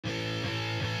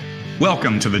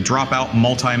Welcome to the Dropout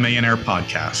Multimillionaire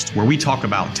Podcast, where we talk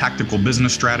about tactical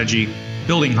business strategy,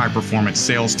 building high-performance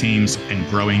sales teams, and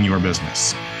growing your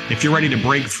business. If you're ready to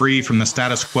break free from the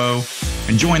status quo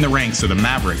and join the ranks of the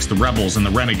Mavericks, the Rebels, and the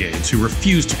Renegades who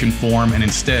refuse to conform and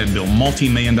instead build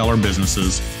multi-million-dollar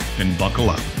businesses, then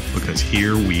buckle up, because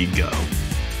here we go.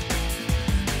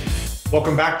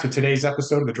 Welcome back to today's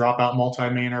episode of the Dropout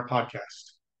Multimillionaire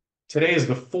Podcast. Today is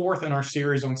the fourth in our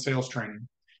series on sales training.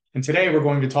 And today we're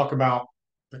going to talk about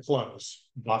the close,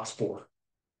 box 4.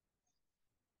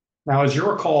 Now, as you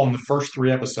recall in the first 3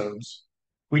 episodes,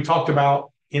 we talked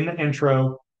about in the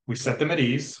intro, we set them at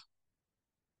ease.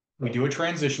 We do a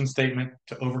transition statement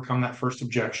to overcome that first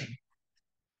objection.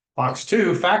 Box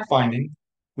 2, fact finding,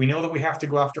 we know that we have to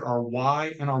go after our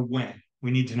why and our when.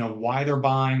 We need to know why they're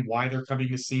buying, why they're coming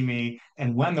to see me,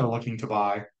 and when they're looking to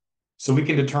buy, so we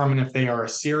can determine if they are a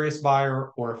serious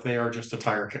buyer or if they are just a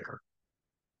tire kicker.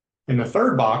 In the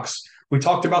third box, we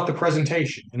talked about the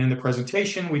presentation. And in the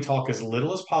presentation, we talk as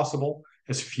little as possible,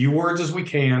 as few words as we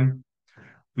can.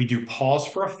 We do pause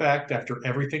for effect after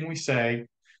everything we say.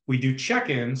 We do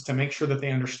check-ins to make sure that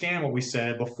they understand what we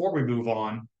said before we move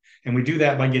on. And we do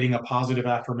that by getting a positive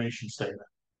affirmation statement.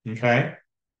 Okay?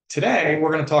 Today,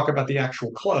 we're going to talk about the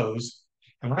actual close.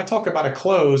 And when I talk about a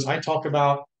close, I talk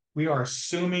about we are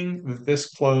assuming that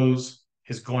this close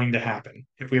is going to happen.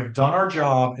 If we have done our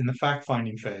job in the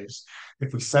fact-finding phase,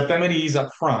 if we set them at ease up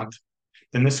front,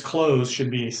 then this close should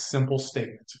be a simple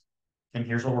statement. And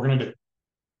here's what we're going to do.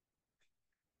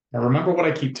 Now, remember what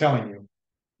I keep telling you.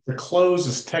 The close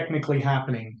is technically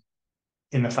happening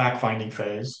in the fact-finding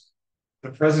phase.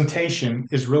 The presentation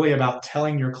is really about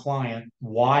telling your client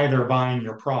why they're buying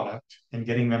your product and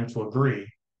getting them to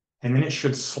agree. And then it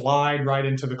should slide right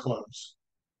into the close.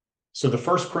 So the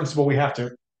first principle we have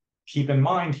to keep in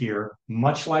mind here,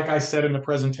 much like I said in the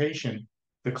presentation,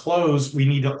 the close, we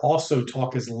need to also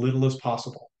talk as little as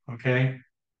possible, okay?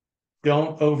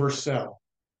 Don't oversell.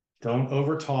 Don't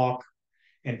overtalk.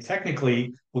 And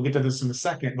technically, we'll get to this in a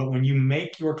second, but when you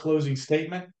make your closing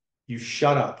statement, you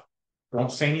shut up.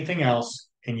 Don't say anything else,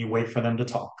 and you wait for them to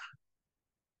talk.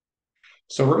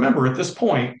 So remember, at this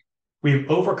point, we've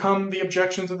overcome the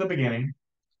objections at the beginning.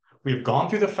 We've gone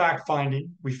through the fact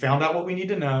finding. We found out what we need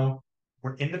to know.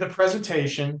 We're into the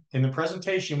presentation. In the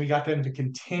presentation, we got them to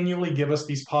continually give us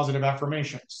these positive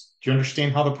affirmations. Do you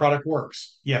understand how the product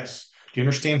works? Yes. Do you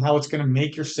understand how it's going to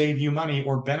make or save you money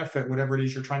or benefit whatever it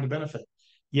is you're trying to benefit?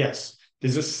 Yes.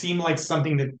 Does this seem like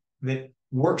something that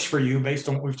works for you based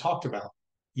on what we've talked about?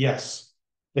 Yes.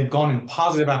 They've gone in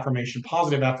positive affirmation,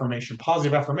 positive affirmation,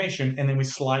 positive affirmation, and then we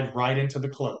slide right into the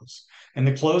close. And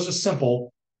the close is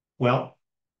simple. Well,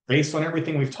 based on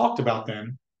everything we've talked about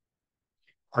then,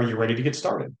 are you ready to get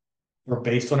started? Or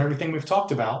based on everything we've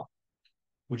talked about,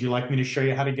 would you like me to show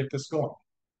you how to get this going?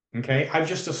 Okay, I've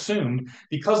just assumed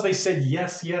because they said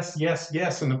yes, yes, yes,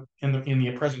 yes in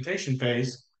the presentation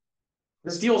phase,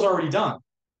 this deal's already done.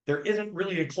 There isn't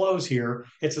really a close here.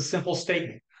 It's a simple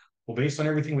statement. Well, based on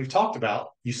everything we've talked about,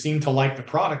 you seem to like the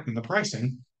product and the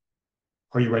pricing.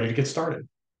 Are you ready to get started?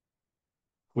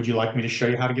 Would you like me to show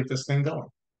you how to get this thing going?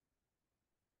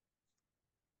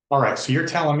 All right, so you're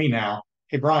telling me now,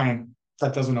 hey, Brian,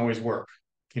 that doesn't always work.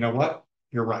 You know what?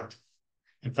 You're right.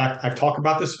 In fact, I've talked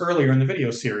about this earlier in the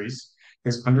video series,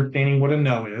 is understanding what a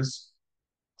no is.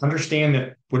 Understand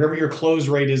that whatever your close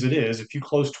rate is, it is. If you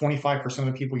close 25% of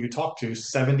the people you talk to,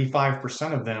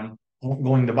 75% of them aren't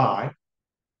going to buy.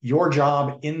 Your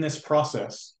job in this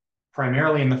process,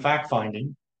 primarily in the fact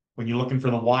finding, when you're looking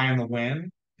for the why and the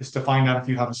when, is to find out if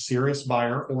you have a serious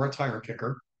buyer or a tire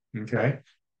kicker. Okay.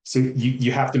 So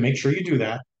you have to make sure you do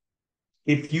that.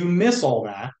 If you miss all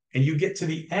that and you get to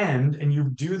the end and you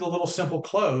do the little simple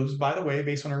close, by the way,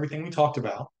 based on everything we talked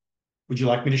about, would you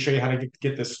like me to show you how to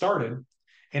get this started?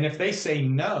 And if they say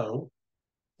no,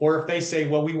 or if they say,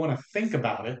 well, we want to think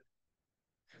about it,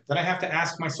 then I have to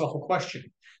ask myself a question.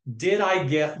 Did I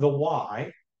get the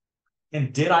why?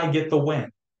 And did I get the when?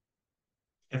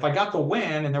 If I got the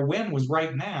when and their when was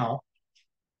right now,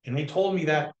 and they told me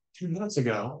that 2 minutes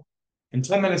ago, and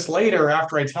 10 minutes later,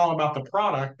 after I tell them about the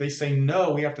product, they say,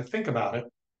 no, we have to think about it,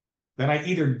 then I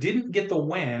either didn't get the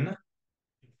when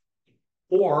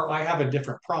or I have a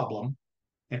different problem.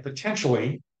 And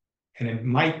potentially, and in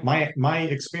my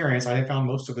experience, I have found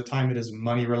most of the time it is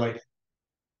money related.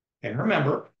 And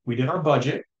remember, we did our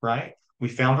budget, right? We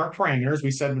found our parameters.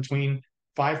 We said between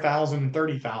 5,000 and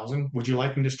 30,000. Would you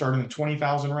like them to start in the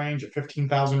 20,000 range, at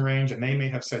 15,000 range? And they may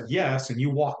have said yes. And you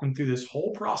walk them through this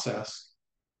whole process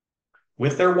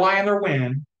with their why and their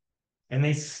when, and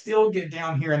they still get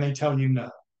down here and they tell you no.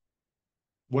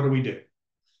 What do we do?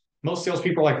 Most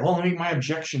salespeople are like, well, let me get my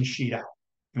objection sheet out.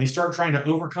 And they start trying to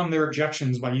overcome their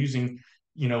objections by using,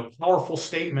 powerful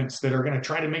statements that are going to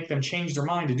try to make them change their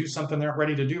mind to do something they're not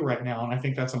ready to do right now. And I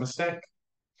think that's a mistake.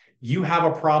 You have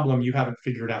a problem you haven't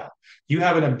figured out. You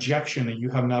have an objection that you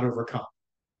have not overcome.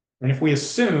 And if we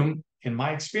assume, in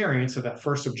my experience, that that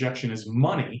first objection is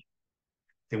money,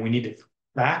 then we need to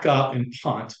back up and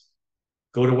punt,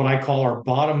 go to what I call our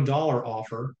bottom dollar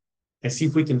offer, and see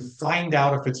if we can find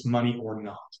out if it's money or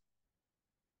not.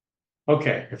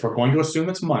 Okay, if we're going to assume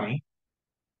it's money,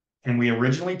 and we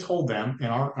originally told them in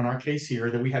our case here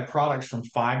that we had products from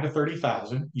 5 to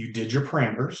 30,000, you did your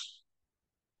parameters,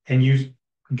 and you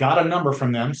got a number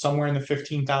from them somewhere in the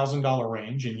 $15,000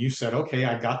 range, and you said, okay,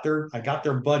 I got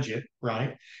their budget,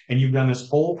 right? And you've done this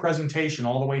whole presentation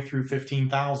all the way through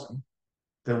 15,000.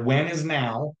 The when is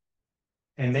now,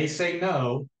 and they say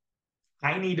no,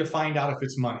 I need to find out if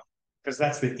it's money because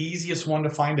that's the easiest one to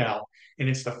find out. And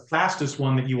it's the fastest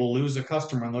one that you will lose a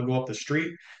customer and they'll go up the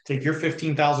street, take your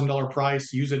 $15,000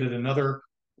 price, use it at another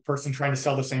person trying to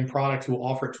sell the same product who will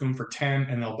offer it to them for 10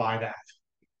 and they'll buy that.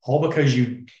 All because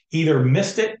you either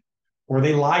missed it or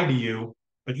they lied to you.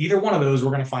 But either one of those,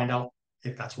 we're going to find out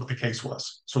if that's what the case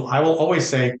was. So I will always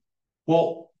say,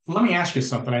 well, let me ask you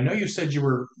something. I know you said you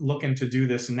were looking to do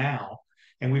this now,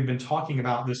 and we've been talking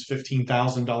about this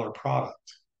 $15,000 product.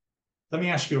 Let me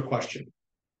ask you a question,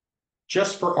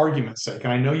 just for argument's sake.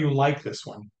 And I know you like this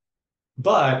one,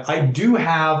 but I do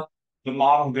have the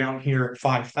model down here at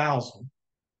 5,000.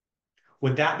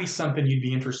 Would that be something you'd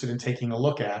be interested in taking a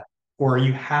look at? Or are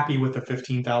you happy with the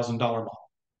 $15,000 model?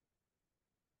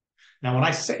 Now, when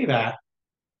I say that,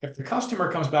 if the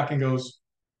customer comes back and goes,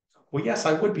 well, yes,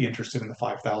 I would be interested in the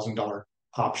 $5,000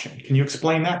 option. Can you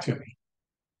explain that to me?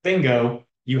 Bingo,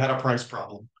 you had a price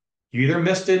problem. You either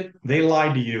missed it, they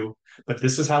lied to you, but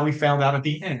this is how we found out at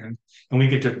the end. And we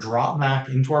get to drop back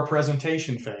into our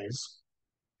presentation phase,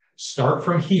 start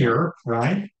from here,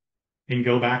 right? And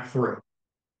go back through.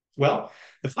 Well,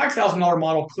 the $5,000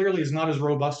 model clearly is not as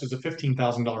robust as a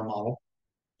 $15,000 model,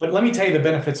 but let me tell you the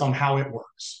benefits on how it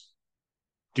works.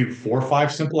 Do 4 or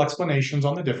 5 simple explanations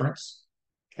on the difference,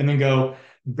 and then go,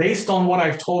 based on what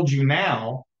I've told you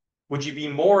now, would you be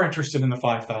more interested in the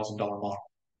 $5,000 model?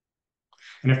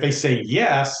 And if they say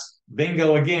yes,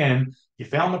 bingo again, you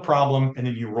found the problem, and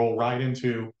then you roll right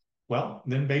into, well,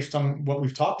 then based on what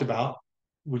we've talked about,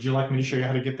 would you like me to show you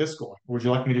how to get this going? Would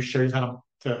you like me to show you how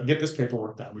to get this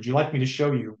paperwork done? Would you like me to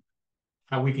show you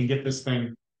how we can get this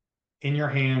thing in your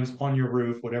hands, on your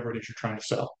roof, whatever it is you're trying to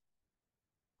sell?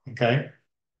 Okay.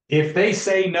 If they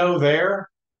say no there,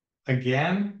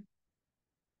 again,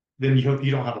 then you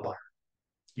don't have a buyer.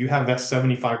 You have that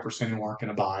 75% who aren't going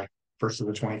to buy versus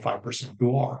the 25%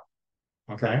 who are.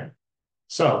 Okay.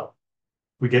 So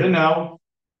we get a no.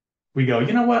 We go,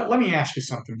 you know what? Let me ask you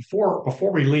something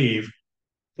before we leave.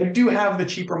 They do have the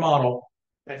cheaper model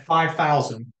at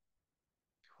 5,000.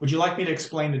 Would you like me to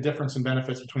explain the difference in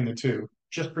benefits between the two,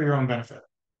 just for your own benefit?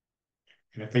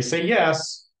 And if they say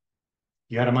yes,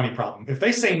 you had a money problem. If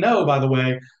they say no, by the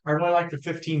way, I really like the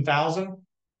 15,000,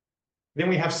 then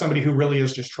we have somebody who really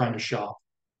is just trying to shop.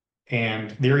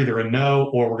 And they're either a no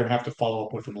or we're going to have to follow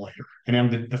up with them later. And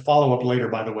then the follow up later,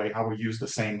 by the way, I will use the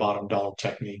same bottom dollar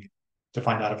technique to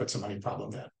find out if it's a money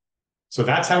problem then. So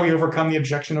that's how we overcome the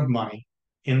objection of money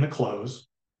in the close.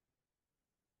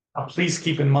 Now, please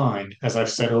keep in mind, as I've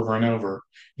said over and over,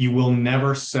 you will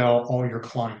never sell all your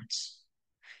clients.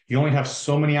 You only have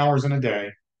so many hours in a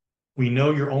day. We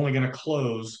know you're only going to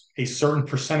close a certain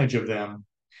percentage of them,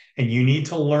 and you need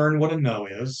to learn what a no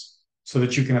is so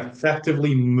that you can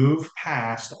effectively move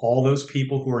past all those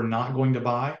people who are not going to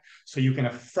buy so you can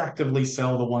effectively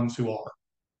sell the ones who are.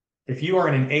 If you are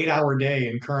in an 8-hour day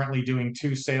and currently doing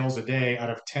 2 sales a day out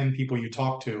of 10 people you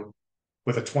talk to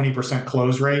with a 20%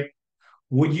 close rate,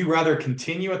 would you rather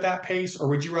continue at that pace or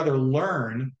would you rather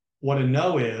learn what a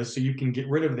no is so you can get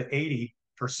rid of the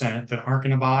 80% that aren't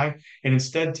going to buy and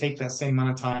instead take that same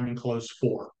amount of time and close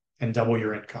 4 and double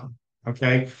your income?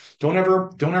 Okay. Don't ever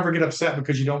get upset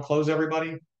because you don't close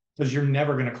everybody, because you're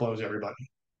never going to close everybody.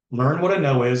 Learn what a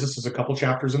no is. This is a couple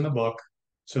chapters in the book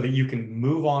so that you can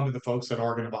move on to the folks that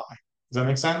are going to buy. Does that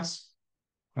make sense?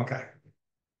 Okay.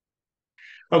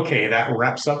 Okay, that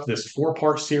wraps up this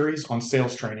 4-part series on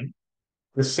sales training.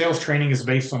 This sales training is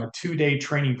based on a 2-day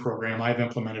training program I've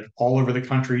implemented all over the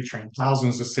country, trained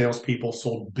thousands of salespeople,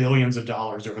 sold billions of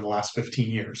dollars over the last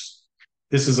 15 years.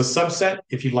 This is a subset.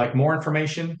 If you'd like more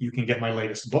information, you can get my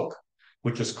latest book,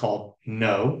 which is called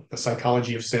No, The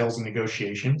Psychology of Sales and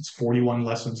Negotiation. It's 41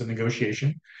 lessons in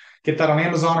negotiation. Get that on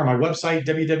Amazon or my website,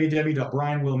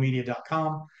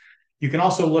 www.brianwillmedia.com. You can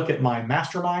also look at my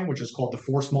mastermind, which is called the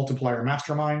Force Multiplier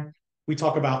Mastermind. We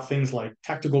talk about things like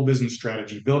tactical business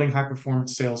strategy, building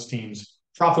high-performance sales teams,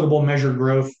 profitable measured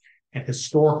growth, and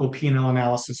historical P&L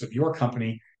analysis of your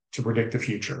company to predict the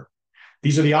future.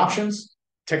 These are the options.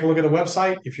 Take a look at the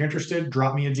website. If you're interested,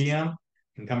 drop me a DM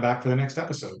and come back for the next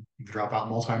episode of the Dropout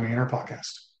Multimillionaire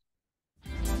Podcast.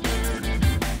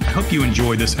 I hope you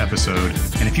enjoyed this episode,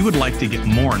 and if you would like to get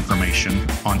more information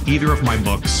on either of my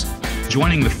books,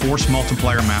 joining the Force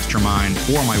Multiplier Mastermind,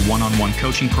 or my one-on-one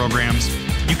coaching programs,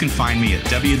 you can find me at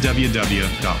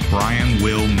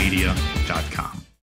www.brianwillmedia.com.